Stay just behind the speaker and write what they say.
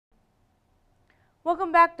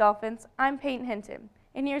Welcome back, Dolphins. I'm Peyton Hinton,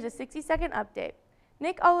 and here's a 60-second update.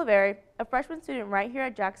 Nick Olivieri, a freshman student right here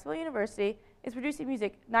at Jacksonville University, is producing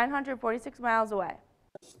music 946 miles away.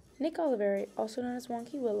 Nick Olivieri, also known as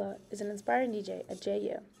Wonky Willa, is an inspiring DJ at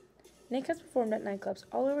JU. Nick has performed at nightclubs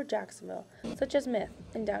all over Jacksonville, such as Myth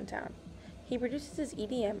in downtown. He produces his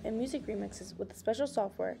EDM and music remixes with a special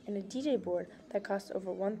software and a DJ board that costs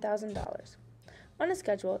over $1,000. On his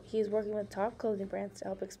schedule, he is working with top clothing brands to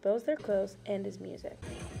help expose their clothes and his music.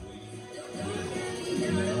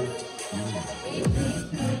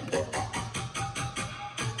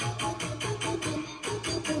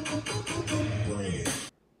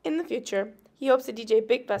 In the future, he hopes to DJ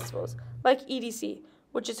big festivals like EDC,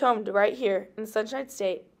 which is home to right here in the Sunshine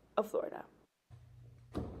State of Florida.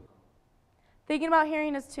 Thinking about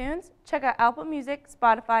hearing his tunes? Check out Apple Music,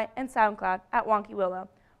 Spotify, and Soundcloud at Wonky Willa.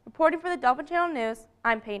 Reporting for the Dolphin Channel News,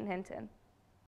 I'm Peyton Hinton.